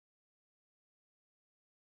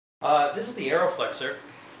This is the Flexor,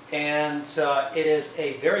 and it is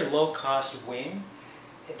a very low-cost wing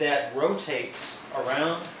that rotates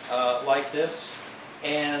around like this,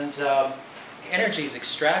 and energy is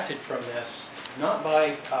extracted from this not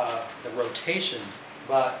by the rotation,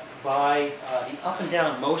 but by the up and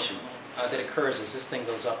down motion that occurs as this thing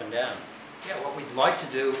goes up and down. Yeah, what we'd like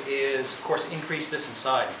to do is, of course, increase this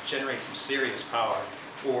inside, generate some serious power,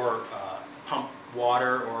 or pump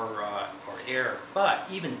water or air. But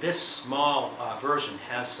even this small version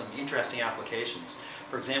has some interesting applications.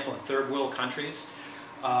 For example, in third world countries,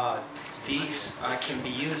 these can be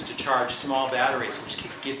used to charge small batteries, which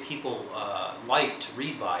can give people light to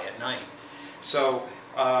read by at night. So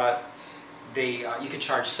you can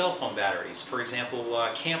charge cell phone batteries. For example,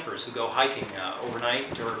 campers who go hiking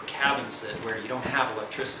overnight, or cabins where you don't have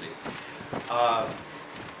electricity.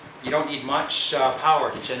 You don't need much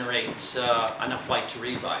power to generate enough light to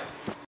read by.